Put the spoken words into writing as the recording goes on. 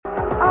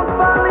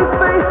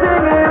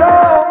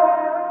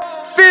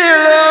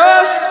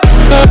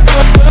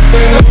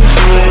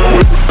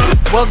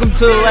Welcome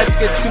to the Let's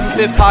Get Super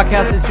Fit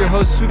podcast. It's your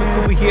host, Super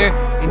Kuba here,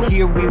 and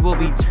here we will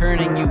be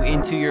turning you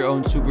into your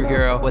own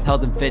superhero with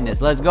health and fitness.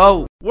 Let's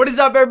go. What is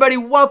up, everybody?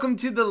 Welcome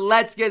to the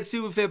Let's Get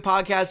Super Fit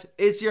podcast.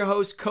 It's your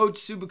host, Coach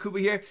Super Kuba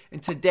here,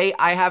 and today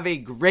I have a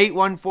great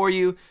one for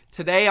you.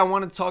 Today I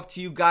want to talk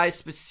to you guys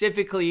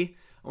specifically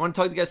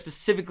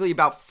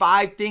about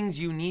 5 things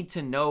you need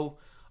to know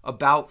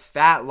about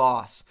fat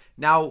loss.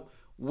 Now,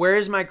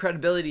 where's my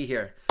credibility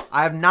here?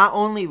 I have not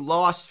only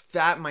lost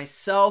fat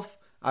myself,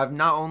 I've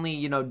not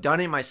only, done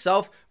it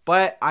myself,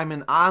 but I'm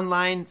an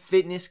online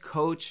fitness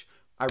coach.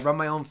 I run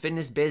my own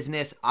fitness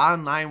business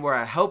online where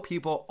I help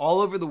people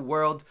all over the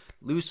world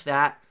lose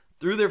fat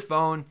through their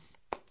phone.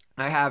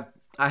 I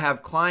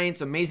have clients,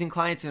 amazing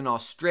clients in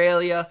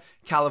Australia,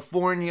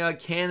 California,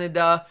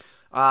 Canada,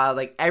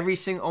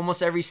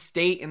 almost every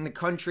state in the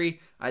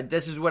country.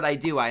 This is what I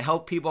do. I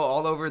help people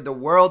all over the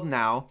world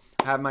now.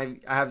 I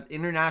have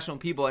international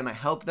people and I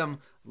help them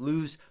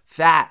lose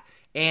fat.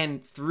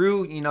 And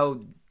through,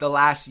 the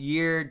last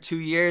year, 2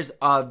 years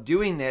of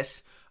doing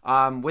this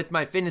with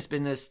my fitness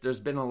business, there's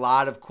been a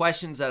lot of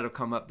questions that have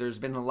come up. There's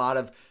been a lot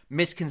of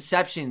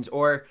misconceptions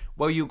or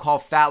what you call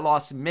fat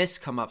loss myths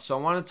come up. So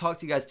I want to talk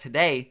to you guys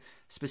today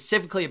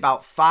specifically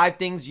about 5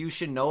 things you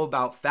should know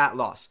about fat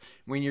loss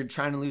when you're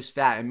trying to lose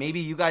fat. And maybe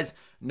you guys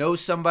know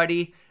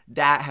somebody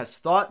that has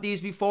thought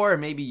these before, or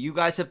maybe you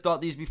guys have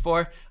thought these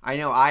before. I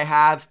know I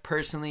have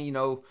personally,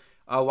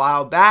 a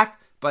while back.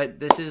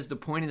 But this is the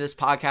point of this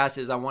podcast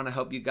is I want to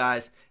help you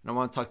guys, and I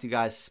want to talk to you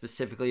guys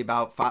specifically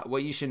about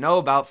what you should know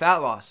about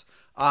fat loss.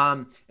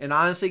 And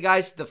honestly,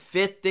 guys, the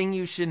 5th thing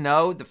you should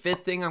know, the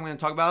 5th thing I'm going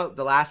to talk about,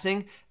 the last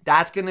thing,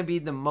 that's going to be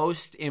the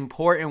most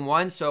important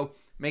one. So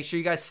make sure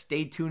you guys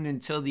stay tuned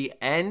until the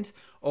end.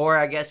 Or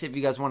I guess if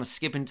you guys want to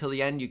skip until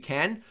the end, you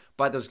can.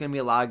 But there's going to be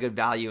a lot of good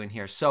value in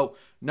here. So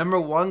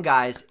number 1,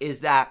 guys,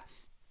 is that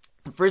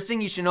the first thing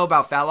you should know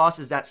about fat loss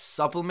is that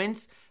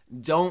supplements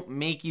don't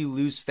make you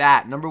lose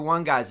fat. Number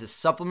 1, guys, is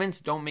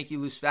supplements don't make you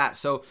lose fat.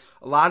 So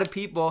a lot of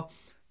people,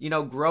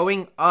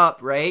 growing up,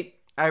 right?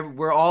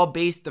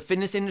 The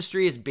fitness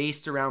industry is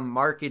based around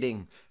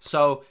marketing.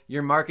 So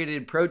you're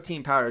marketed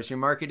protein powders, you're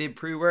marketed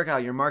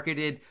pre-workout, you're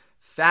marketed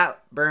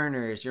fat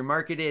burners, you're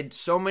marketed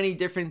so many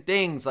different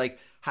things like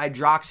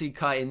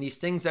hydroxycut and these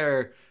things that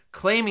are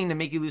claiming to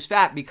make you lose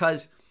fat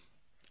because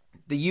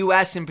the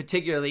U.S. in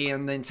particularly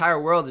and the entire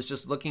world is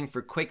just looking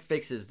for quick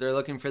fixes. They're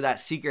looking for that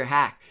secret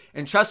hack.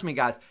 And trust me,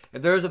 guys,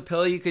 if there was a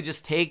pill you could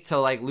just take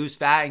to lose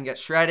fat and get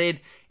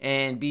shredded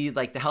and be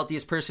the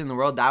healthiest person in the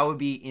world, that would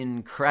be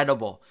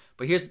incredible.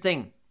 But here's the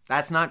thing.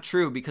 That's not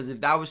true, because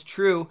if that was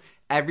true,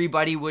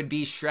 everybody would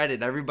be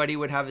shredded. Everybody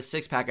would have a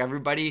 6-pack.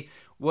 Everybody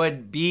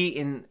would be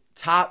in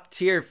top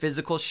tier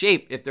physical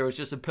shape if there was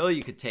just a pill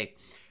you could take.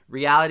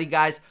 Reality,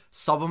 guys,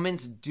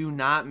 supplements do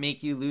not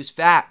make you lose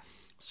fat.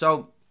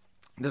 So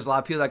there's a lot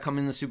of people that come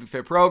in the Super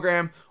Fit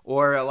program,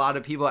 or a lot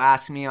of people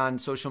ask me on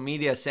social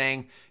media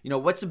saying,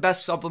 what's the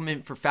best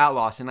supplement for fat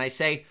loss? And I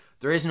say,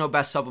 there is no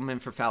best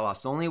supplement for fat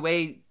loss. The only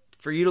way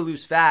for you to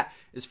lose fat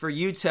is for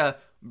you to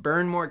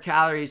burn more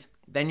calories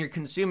than you're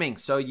consuming.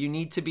 So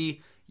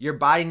your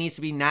body needs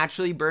to be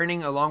naturally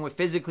burning along with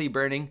physically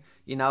burning,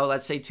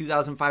 let's say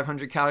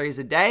 2,500 calories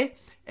a day,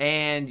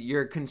 and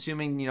you're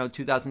consuming,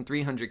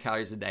 2,300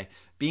 calories a day.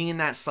 Being in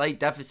that slight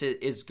deficit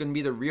is going to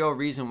be the real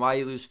reason why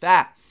you lose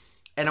fat.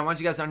 And I want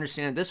you guys to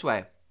understand it this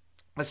way.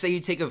 Let's say you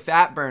take a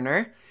fat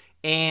burner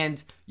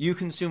and you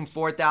consume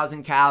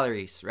 4,000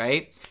 calories,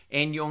 right?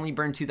 And you only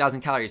burn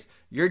 2,000 calories.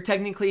 You're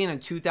technically in a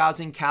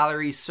 2,000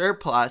 calorie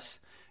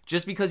surplus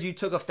just because you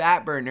took a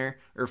fat burner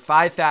or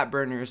 5 fat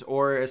burners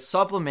or a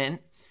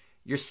supplement.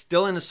 You're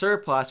still in a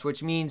surplus,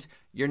 which means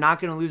you're not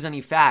going to lose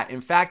any fat.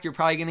 In fact, you're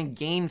probably going to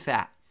gain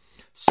fat.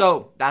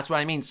 So that's what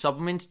I mean.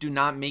 Supplements do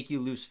not make you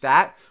lose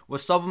fat.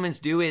 What supplements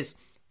do is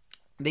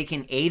they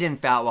can aid in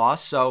fat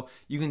loss. So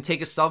you can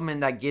take a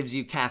supplement that gives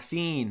you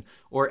caffeine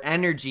or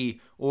energy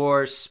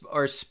or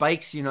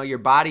spikes, your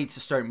body to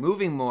start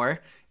moving more,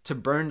 to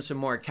burn some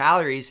more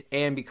calories.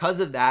 And because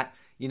of that,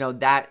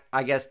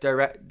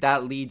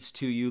 that leads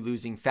to you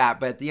losing fat.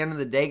 But at the end of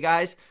the day,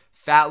 guys,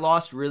 fat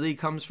loss really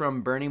comes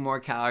from burning more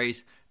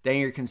calories than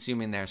you're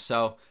consuming there.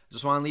 So I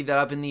just want to leave that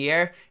up in the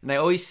air. And I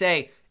always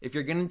say, if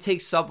you're going to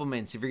take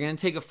supplements, if you're going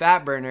to take a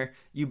fat burner,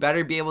 you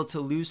better be able to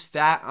lose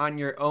fat on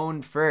your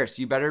own first.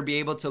 You better be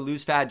able to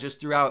lose fat just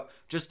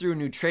through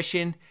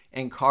nutrition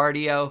and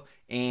cardio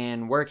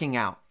and working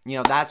out.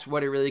 That's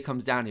what it really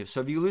comes down to.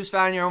 So if you lose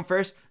fat on your own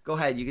first, go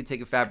ahead. You can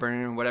take a fat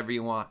burner and whatever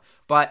you want.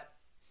 But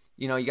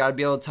you got to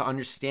be able to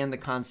understand the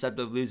concept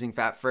of losing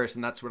fat first.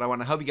 And that's what I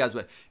want to help you guys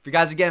with. If you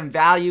guys are getting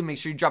value, make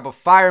sure you drop a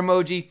fire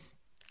emoji.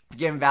 If you're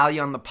getting value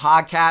on the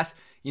podcast,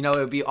 it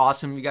would be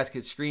awesome if you guys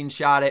could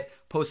screenshot it,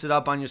 post it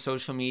up on your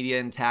social media,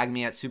 and tag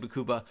me at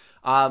Superkuba.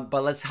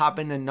 But let's hop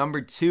into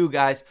number 2,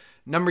 guys.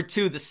 Number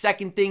 2, the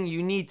second thing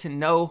you need to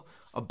know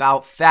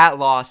about fat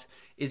loss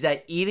is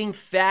that eating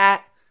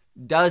fat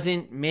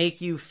doesn't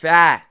make you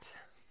fat.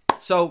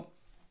 So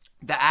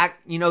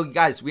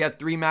guys, we have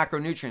 3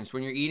 macronutrients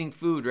when you're eating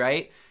food,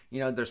 right?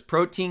 There's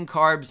protein,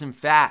 carbs, and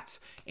fats.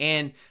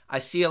 And I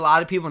see a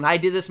lot of people, and I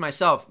did this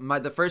myself.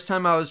 The first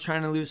time I was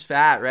trying to lose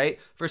fat, right?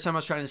 First time I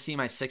was trying to see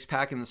my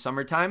six-pack in the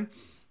summertime,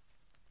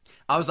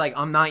 I was like,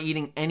 I'm not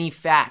eating any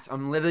fats.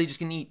 I'm literally just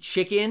going to eat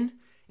chicken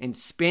and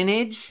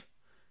spinach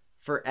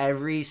for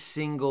every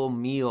single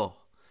meal.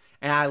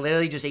 And I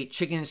literally just ate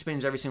chicken and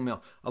spinach every single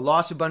meal. I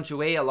lost a bunch of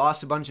weight. I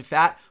lost a bunch of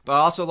fat, but I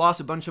also lost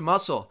a bunch of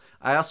muscle.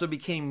 I also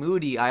became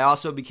moody. I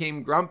also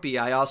became grumpy.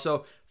 I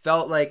also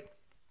felt like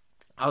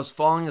I was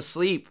falling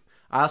asleep.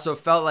 I also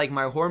felt like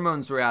my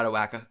hormones were out of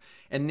whack.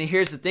 And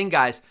here's the thing,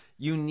 guys.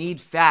 You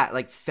need fat.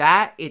 Like,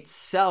 fat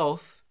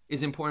itself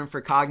is important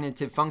for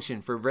cognitive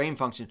function, for brain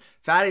function.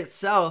 Fat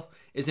itself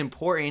is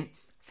important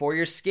for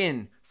your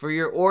skin, for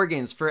your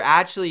organs, for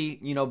actually,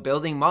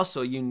 building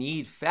muscle. You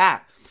need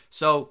fat.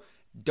 So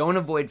don't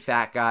avoid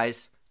fat,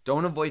 guys.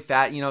 Don't avoid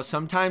fat.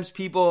 Sometimes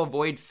people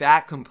avoid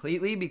fat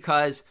completely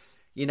because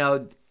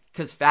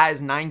fat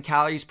is 9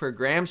 calories per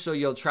gram. So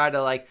you'll try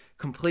to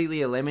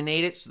completely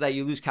eliminate it so that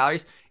you lose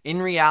calories.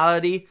 In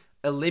reality,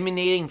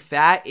 eliminating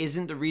fat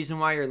isn't the reason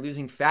why you're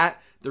losing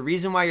fat. The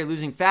reason why you're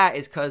losing fat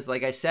is because,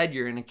 like I said,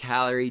 you're in a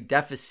calorie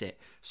deficit.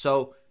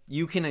 So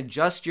you can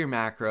adjust your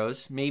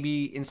macros.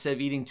 Maybe instead of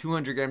eating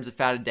 200 grams of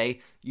fat a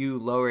day, you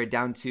lower it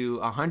down to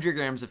 100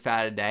 grams of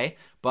fat a day.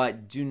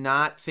 But do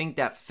not think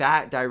that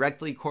fat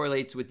directly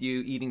correlates with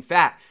you eating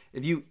fat.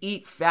 If you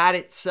eat fat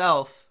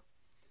itself,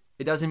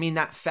 it doesn't mean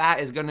that fat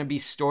is going to be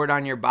stored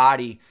on your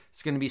body.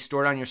 It's going to be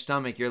stored on your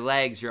stomach, your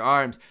legs, your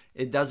arms.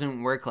 It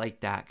doesn't work like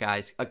that,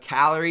 guys. A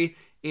calorie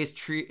is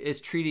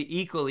treated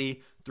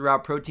equally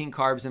throughout protein,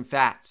 carbs, and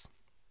fats.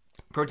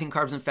 Protein,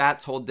 carbs, and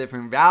fats hold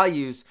different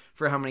values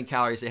for how many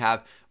calories they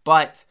have,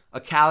 but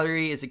a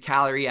calorie is a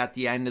calorie at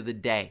the end of the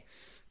day.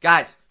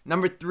 Guys,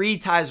 number 3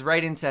 ties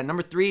right into that.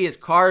 Number 3 is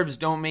carbs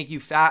don't make you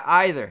fat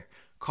either.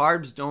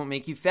 Carbs don't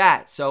make you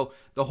fat. So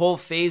the whole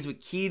phase with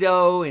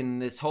keto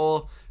and this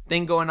whole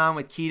thing going on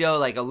with keto,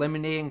 like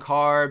eliminating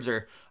carbs,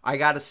 or I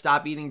got to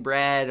stop eating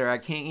bread, or I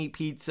can't eat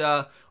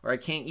pizza, or I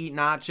can't eat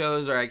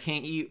nachos, or I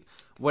can't eat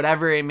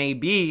whatever it may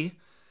be,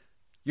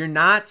 you're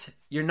not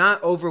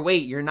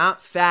overweight, you're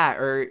not fat,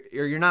 or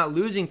you're not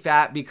losing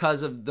fat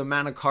because of the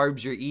amount of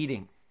carbs you're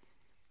eating.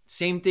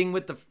 Same thing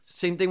with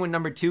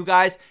number 2,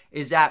 guys,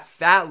 is that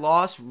fat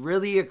loss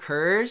really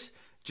occurs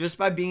just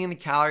by being in a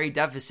calorie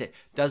deficit.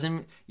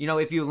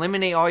 If you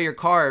eliminate all your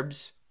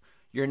carbs,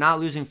 you're not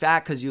losing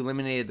fat because you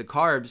eliminated the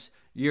carbs.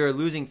 You're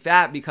losing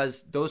fat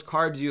because those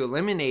carbs you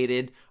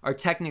eliminated are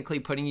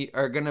technically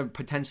are going to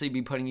potentially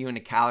be putting you in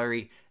a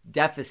calorie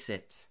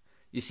deficit.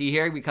 You see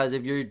here, because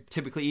if you're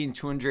typically eating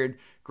 200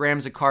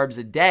 grams of carbs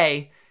a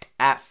day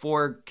at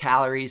 4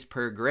 calories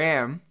per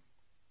gram,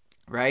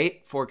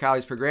 right? 4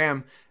 calories per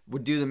gram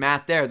would do the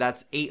math there.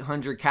 That's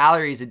 800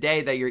 calories a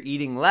day that you're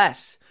eating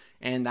less.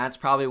 And that's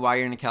probably why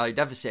you're in a calorie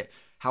deficit.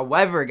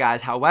 However,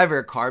 guys,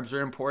 carbs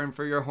are important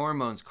for your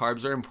hormones.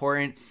 Carbs are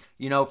important,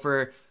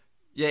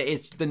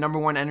 it's the number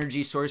 1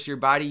 energy source your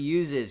body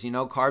uses.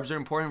 Carbs are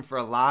important for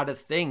a lot of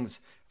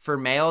things. For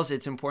males,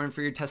 it's important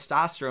for your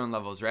testosterone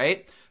levels,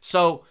 right?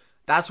 So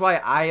that's why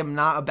I am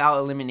not about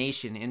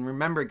elimination. And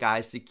remember,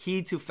 guys, the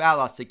key to fat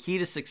loss, the key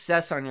to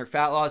success on your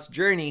fat loss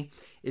journey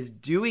is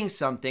doing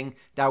something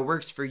that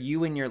works for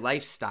you and your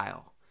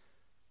lifestyle.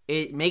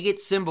 Make it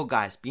simple,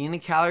 guys. Be in a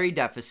calorie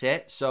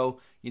deficit.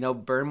 So,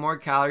 burn more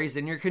calories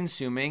than you're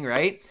consuming,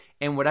 right?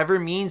 And whatever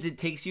means it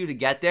takes you to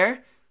get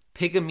there,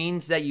 pick a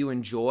means that you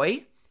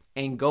enjoy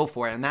and go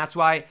for it. And that's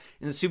why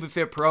in the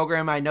SuperFit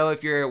program, I know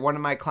if you're one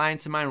of my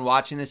clients of mine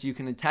watching this, you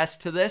can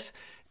attest to this,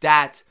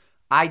 that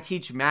I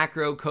teach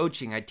macro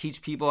coaching. I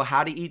teach people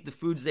how to eat the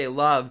foods they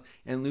love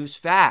and lose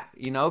fat,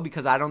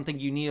 because I don't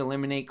think you need to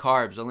eliminate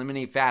carbs,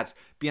 eliminate fats,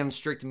 be on a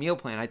strict meal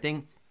plan. I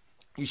think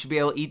you should be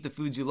able to eat the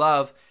foods you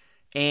love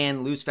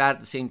and lose fat at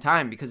the same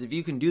time, because if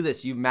you can do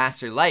this, you've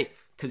mastered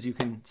life because you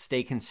can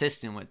stay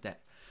consistent with it.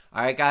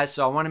 All right, guys,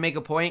 so I want to make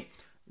a point.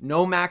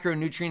 No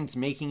macronutrients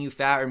making you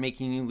fat or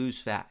making you lose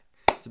fat.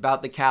 It's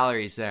about the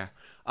calories there.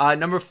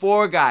 Number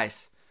 4,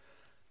 guys.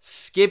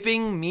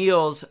 Skipping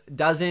meals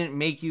doesn't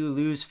make you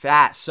lose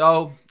fat.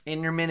 So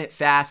intermittent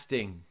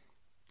fasting,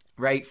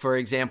 right, for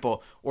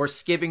example, or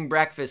skipping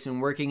breakfast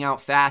and working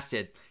out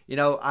fasted.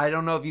 I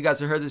don't know if you guys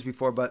have heard this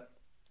before,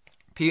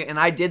 and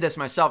I did this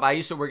myself. I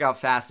used to work out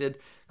fasted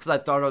because I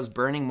thought I was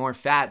burning more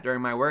fat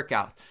during my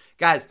workout.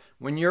 Guys,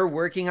 when you're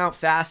working out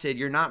fasted,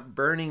 you're not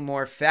burning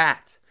more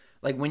fat.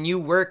 Like when you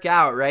work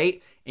out,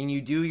 right, and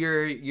you do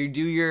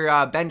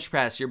your bench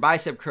press, your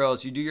bicep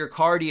curls, you do your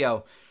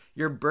cardio,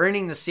 you're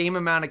burning the same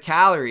amount of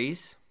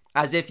calories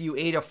as if you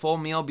ate a full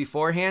meal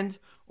beforehand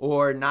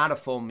or not a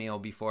full meal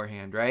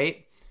beforehand,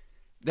 right?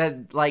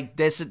 That's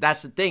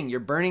the thing. You're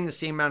burning the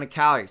same amount of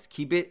calories.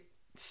 Keep it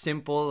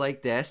simple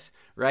like this,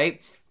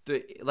 right?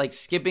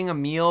 Skipping a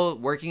meal,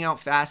 working out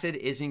fasted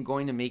isn't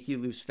going to make you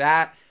lose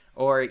fat,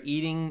 or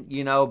eating,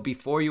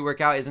 before you work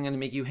out isn't going to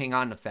make you hang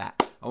on to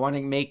fat. I want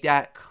to make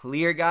that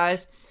clear,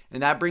 guys.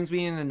 And that brings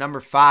me into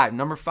number 5.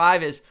 Number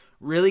 5 is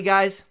really,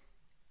 guys,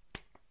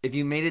 if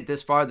you made it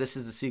this far, this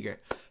is the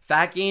secret.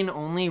 fat gain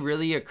only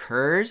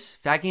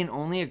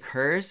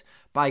occurs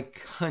by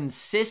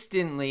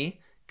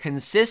consistently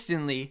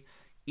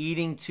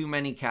eating too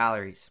many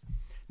calories.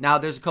 Now,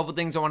 there's a couple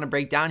things I want to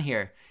break down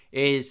here.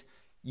 Is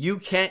you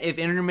can't, if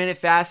intermittent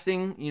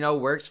fasting,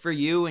 works for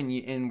you,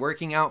 and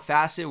working out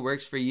fasted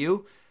works for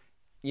you,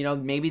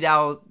 maybe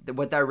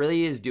what that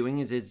really is doing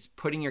is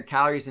putting your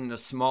calories in a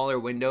smaller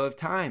window of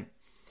time.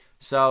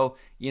 So,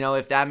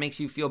 if that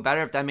makes you feel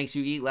better, if that makes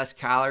you eat less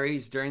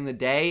calories during the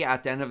day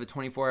at the end of a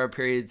 24-hour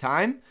period of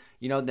time,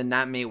 then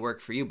that may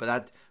work for you.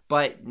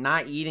 But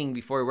not eating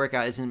before your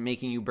workout isn't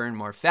making you burn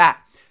more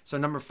fat. So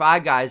number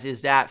 5, guys,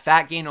 is that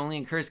fat gain only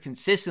occurs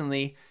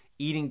consistently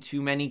eating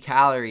too many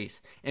calories.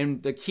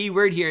 And the key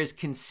word here is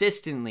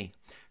consistently,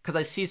 because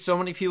I see so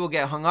many people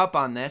get hung up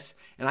on this,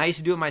 and I used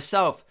to do it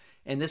myself.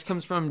 And this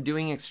comes from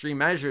doing extreme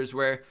measures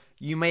where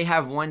you may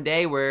have one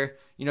day where,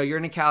 you're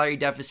in a calorie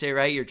deficit,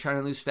 right? You're trying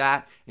to lose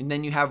fat. And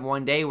then you have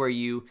one day where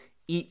you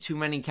eat too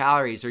many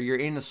calories, or you're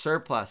in a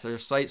surplus or a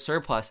slight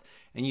surplus,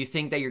 and you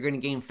think that you're going to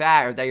gain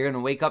fat, or that you're going to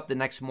wake up the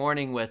next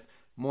morning with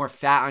more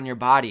fat on your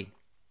body.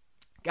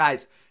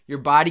 Guys, your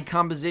body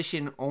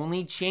composition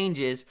only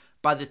changes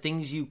by the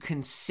things you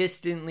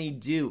consistently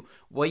do.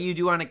 What you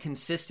do on a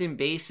consistent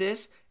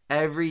basis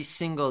every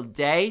single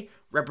day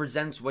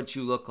represents what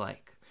you look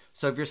like.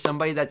 So if you're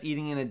somebody that's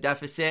eating in a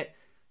deficit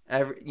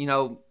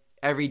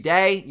every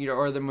day,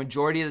 or the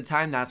majority of the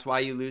time, that's why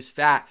you lose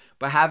fat.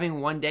 But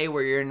having one day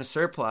where you're in a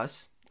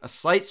surplus, a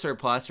slight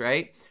surplus,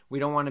 right? We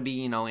don't want to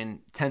be, in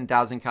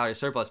 10,000 calorie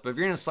surplus. But if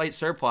you're in a slight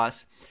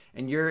surplus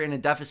and you're in a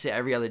deficit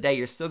every other day,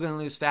 you're still going to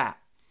lose fat.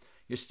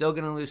 You're still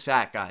going to lose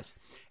fat, guys.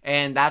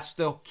 And that's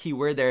the key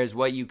word there, is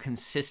what you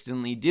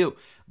consistently do.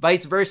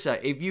 Vice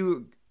versa. If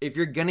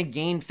you're going to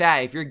gain fat,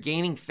 if you're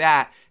gaining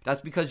fat,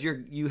 that's because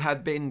you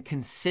have been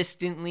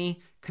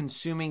consistently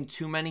consuming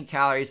too many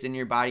calories than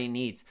your body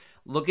needs.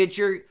 Look at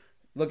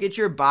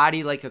your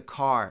body like a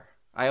car.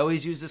 I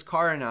always use this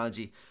car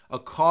analogy. A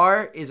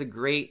car is a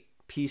great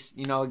piece,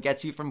 it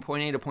gets you from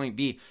point A to point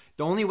B.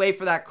 The only way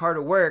for that car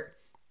to work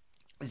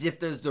is if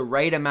there's the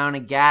right amount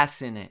of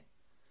gas in it.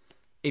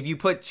 If you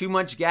put too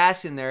much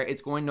gas in there,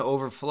 it's going to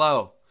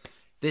overflow.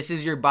 This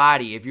is your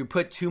body. If you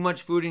put too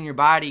much food in your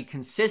body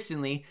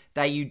consistently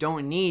that you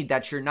don't need,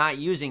 that you're not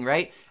using,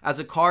 right? As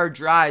a car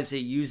drives, it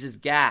uses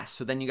gas.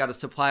 So then you got to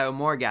supply it with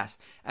more gas.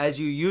 As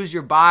you use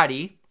your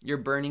body, you're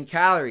burning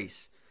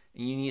calories,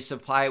 and you need to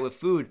supply it with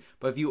food.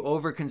 But if you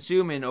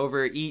overconsume and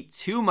overeat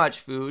too much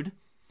food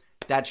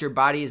that your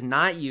body is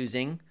not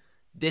using,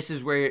 this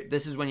is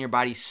when your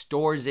body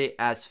stores it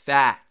as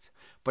fat.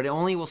 But it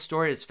only will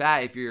store it as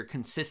fat if you're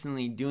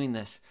consistently doing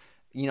this,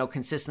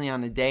 consistently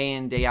on a day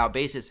in, day out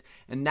basis.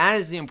 And that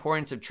is the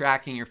importance of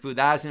tracking your food.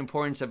 That is the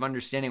importance of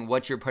understanding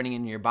what you're putting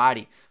in your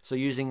body. So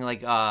using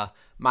like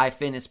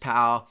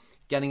MyFitnessPal,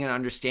 getting an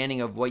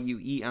understanding of what you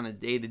eat on a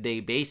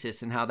day-to-day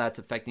basis and how that's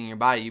affecting your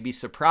body. You'd be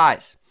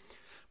surprised.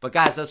 But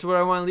guys, that's what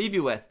I want to leave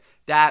you with,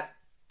 that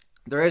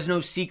there is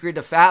no secret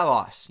to fat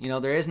loss.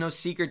 There is no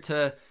secret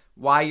to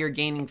why you're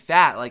gaining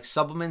fat. Like,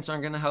 supplements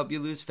aren't going to help you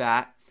lose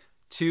fat.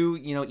 2,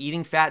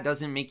 eating fat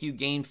doesn't make you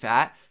gain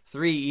fat.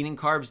 3, eating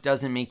carbs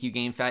doesn't make you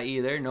gain fat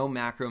either. No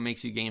macro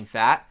makes you gain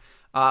fat.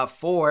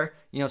 4,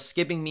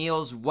 skipping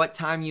meals, what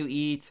time you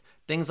eat,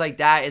 things like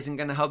that isn't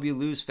going to help you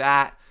lose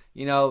fat.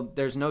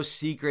 There's no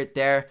secret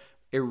there.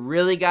 It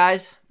really,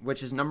 guys,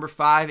 which is number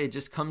 5, it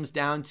just comes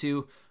down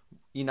to,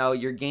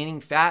 you're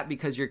gaining fat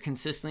because you're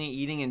consistently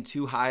eating in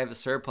too high of a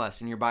surplus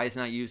and your body's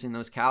not using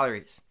those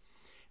calories.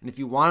 And if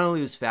you want to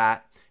lose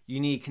fat, you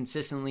need to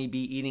consistently be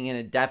eating in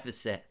a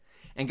deficit.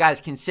 And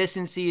guys,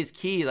 consistency is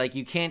key. Like,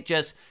 you can't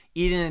just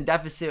eat in a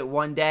deficit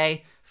one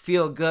day,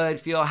 feel good,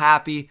 feel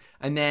happy,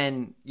 and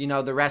then,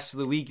 the rest of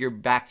the week you're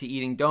back to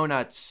eating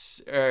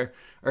donuts or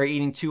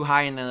eating too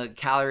high in a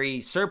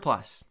calorie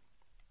surplus.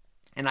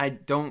 And I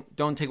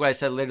don't take what I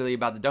said literally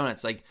about the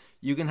donuts. Like,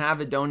 you can have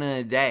a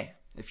donut a day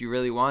if you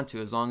really want to,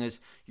 as long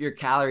as your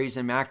calories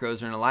and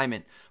macros are in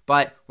alignment.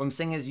 But what I'm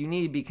saying is you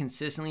need to be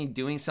consistently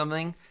doing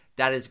something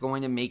that is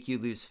going to make you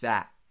lose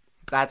fat.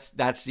 That's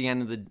the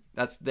end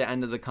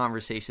of the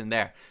conversation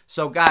there.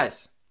 So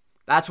guys,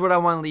 that's what I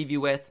want to leave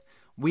you with.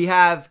 We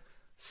have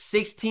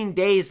 16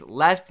 days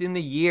left in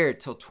the year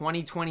till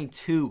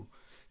 2022.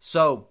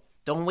 So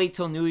don't wait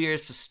till New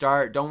Year's to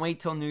start. Don't wait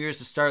till New Year's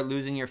to start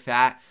losing your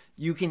fat.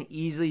 You can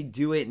easily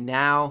do it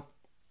now.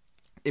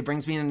 It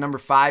brings me to number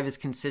 5, is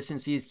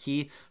consistency is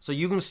key. So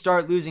you can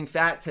start losing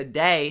fat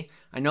today.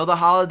 I know the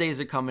holidays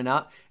are coming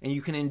up, and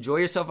you can enjoy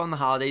yourself on the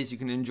holidays. You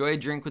can enjoy a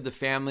drink with the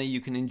family. You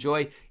can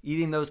enjoy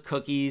eating those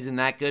cookies and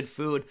that good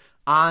food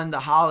on the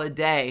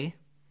holiday.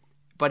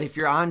 But if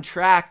you're on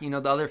track, the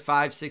other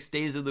 5-6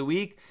 days of the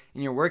week,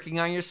 and you're working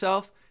on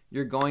yourself,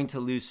 you're going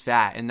to lose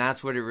fat. And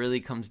that's what it really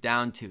comes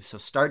down to. So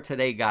start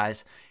today,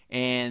 guys.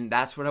 And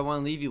that's what I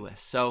want to leave you with.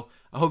 So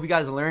I hope you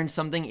guys learned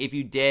something. If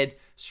you did,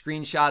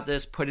 screenshot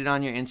this, put it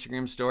on your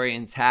Instagram story,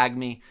 and tag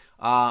me.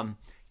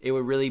 It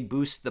would really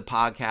boost the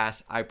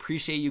podcast. I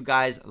appreciate you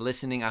guys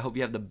listening. I hope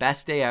you have the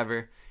best day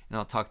ever, and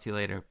I'll talk to you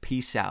later.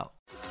 Peace out.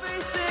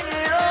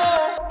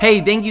 Hey,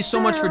 thank you so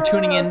much for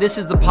tuning in. This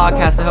is the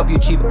podcast to help you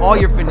achieve all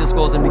your fitness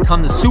goals and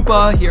become the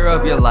superhero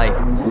of your life.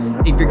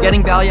 If you're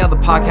getting value out of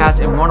the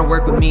podcast and want to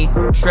work with me,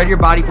 shred your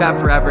body fat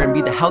forever and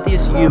be the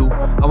healthiest you,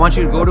 I want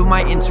you to go to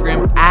my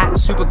Instagram at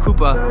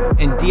SupaKoopa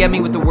and DM me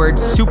with the word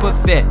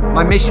SupaFit.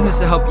 My mission is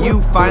to help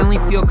you finally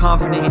feel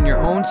confident in your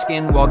own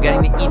skin while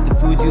getting to eat the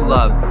foods you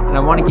love. And I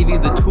want to give you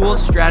the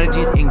tools,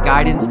 strategies, and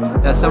guidance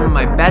that some of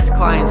my best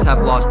clients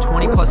have lost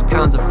 20 plus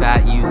pounds of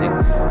fat using.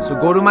 So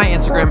go to my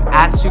Instagram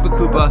at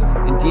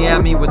SupaKoopa and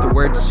DM me with the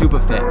word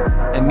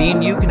SupaFit. And me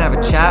and you can have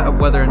a chat of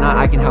whether or not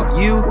I can help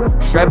you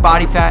shred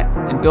body fat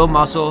and build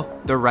muscle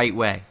the right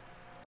way.